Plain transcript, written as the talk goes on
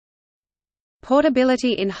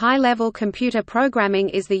Portability in high-level computer programming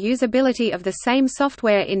is the usability of the same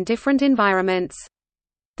software in different environments.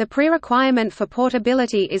 The pre-requirement for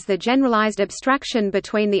portability is the generalized abstraction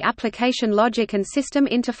between the application logic and system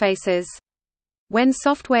interfaces. When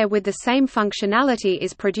software with the same functionality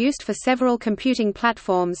is produced for several computing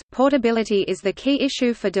platforms, portability is the key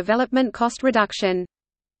issue for development cost reduction.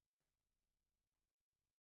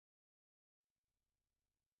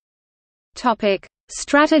 Topic: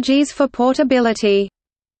 Strategies for portability.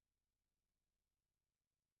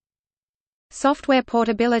 Software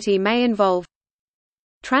portability may involve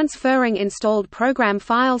transferring installed program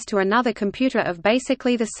files to another computer of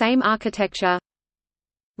basically the same architecture,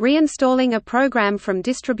 reinstalling a program from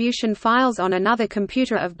distribution files on another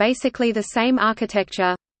computer of basically the same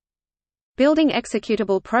architecture, building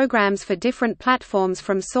executable programs for different platforms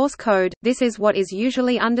from source code. This is what is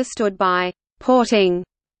usually understood by porting.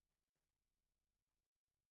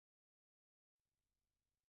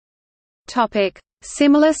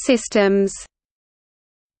 Similar systems.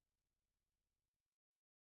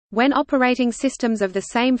 When operating systems of the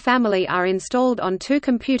same family are installed on two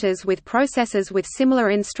computers with processors with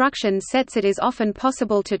similar instruction sets, it is often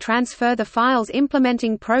possible to transfer the files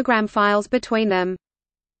implementing program files between them.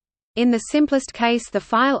 In the simplest case, the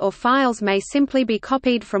file or files may simply be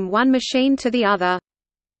copied from one machine to the other.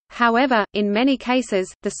 However, in many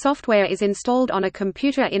cases, the software is installed on a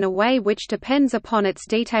computer in a way which depends upon its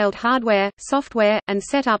detailed hardware, software, and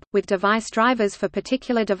setup, with device drivers for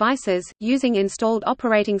particular devices, using installed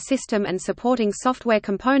operating system and supporting software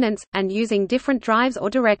components, and using different drives or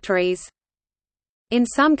directories. In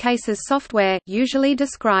some cases, software, usually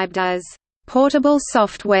described as portable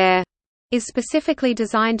software, is specifically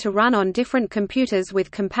designed to run on different computers with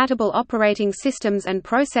compatible operating systems and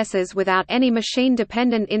processors without any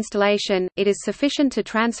machine-dependent installation. It is sufficient to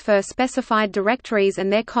transfer specified directories and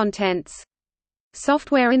their contents.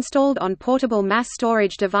 Software installed on portable mass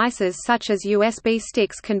storage devices such as USB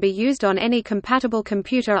sticks can be used on any compatible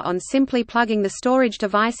computer on simply plugging the storage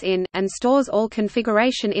device in, and stores all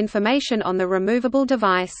configuration information on the removable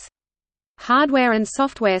device. Hardware and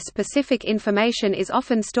software-specific information is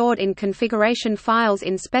often stored in configuration files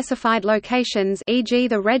in specified locations, e.g.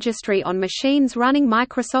 the registry on machines running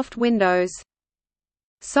Microsoft Windows.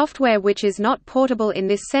 Software which is not portable in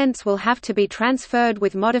this sense will have to be transferred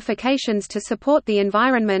with modifications to support the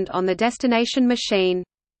environment on the destination machine.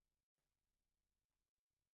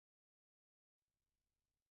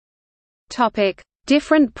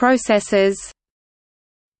 Different processors.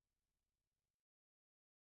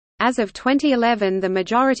 As of 2011, the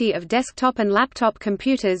majority of desktop and laptop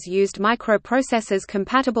computers used microprocessors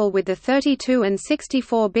compatible with the 32 and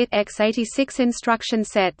 64-bit x86 instruction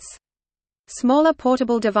sets. Smaller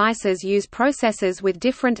portable devices use processors with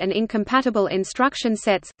different and incompatible instruction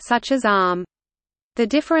sets, such as ARM. The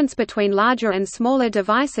difference between larger and smaller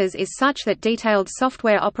devices is such that detailed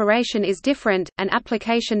software operation is different. An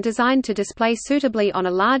application designed to display suitably on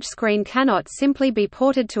a large screen cannot simply be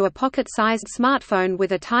ported to a pocket-sized smartphone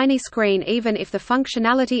with a tiny screen even if the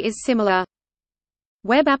functionality is similar.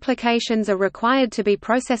 Web applications are required to be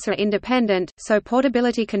processor independent, so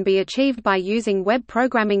portability can be achieved by using web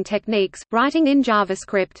programming techniques, writing in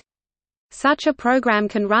JavaScript. Such a program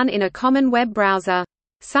can run in a common web browser.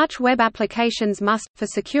 Such web applications must, for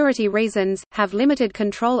security reasons, have limited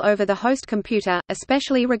control over the host computer,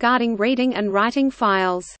 especially regarding reading and writing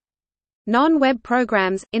files. Non-web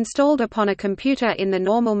programs, installed upon a computer in the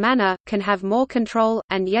normal manner, can have more control,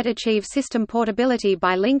 and yet achieve system portability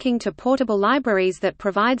by linking to portable libraries that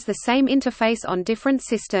provides the same interface on different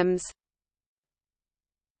systems.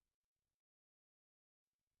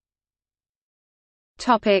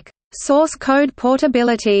 Source code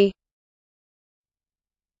portability.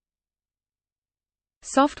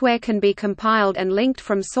 Software can be compiled and linked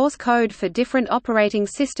from source code for different operating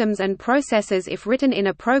systems and processors if written in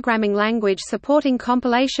a programming language supporting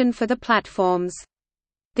compilation for the platforms.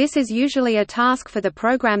 This is usually a task for the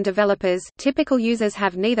program developers. Typical users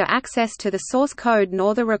have neither access to the source code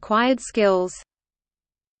nor the required skills.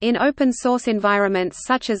 In open source environments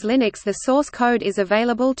such as Linux, the source code is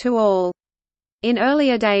available to all. In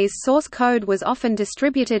earlier days, source code was often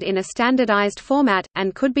distributed in a standardized format,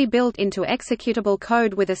 and could be built into executable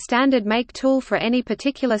code with a standard make tool for any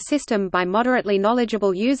particular system by moderately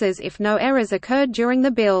knowledgeable users if no errors occurred during the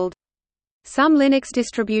build. Some Linux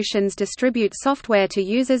distributions distribute software to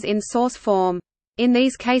users in source form. In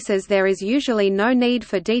these cases there is usually no need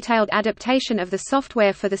for detailed adaptation of the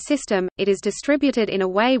software for the system, it is distributed in a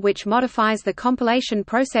way which modifies the compilation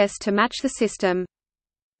process to match the system.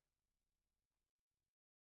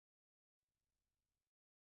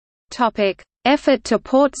 Effort to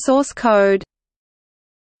port source code.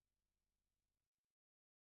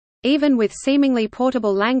 Even with seemingly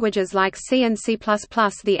portable languages like C and C++,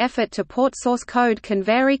 the effort to port source code can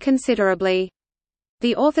vary considerably.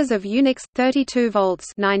 The authors of Unix 32 volts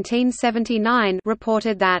 1979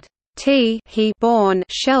 reported that T-born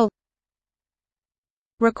shell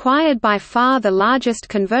required by far the largest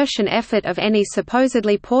conversion effort of any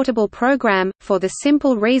supposedly portable program, for the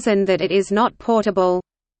simple reason that it is not portable.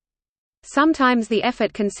 Sometimes the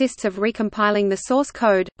effort consists of recompiling the source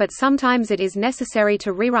code, but sometimes it is necessary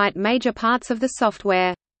to rewrite major parts of the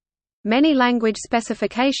software. Many language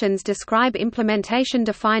specifications describe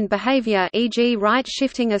implementation-defined behavior, e.g.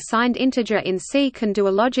 right-shifting a signed integer in C can do a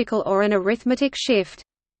logical or an arithmetic shift.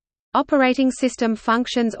 Operating system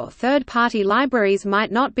functions or third-party libraries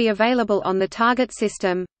might not be available on the target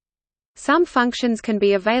system. Some functions can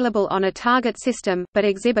be available on a target system, but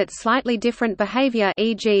exhibit slightly different behavior,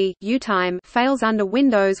 e.g., utime fails under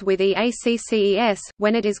Windows with EACCES,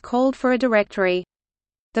 when it is called for a directory.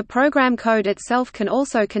 The program code itself can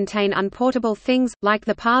also contain unportable things, like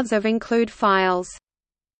the paths of include files.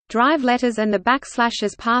 Drive letters and the /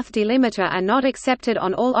 as path delimiter are not accepted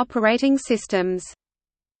on all operating systems.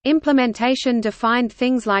 Implementation-defined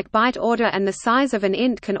things like byte order and the size of an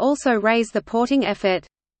int can also raise the porting effort.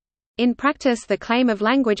 In practice, the claim of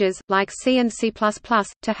languages, like C and C++,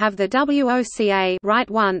 to have the WOCA write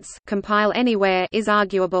once, compile anywhere is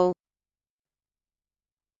arguable.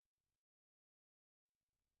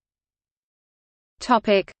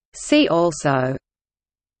 See also: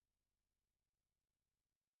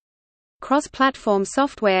 cross-platform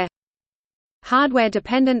software,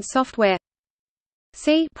 hardware-dependent software,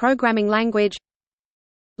 C programming language,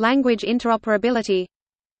 language interoperability,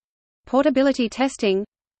 portability testing,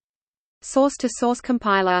 source-to-source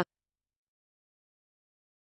compiler.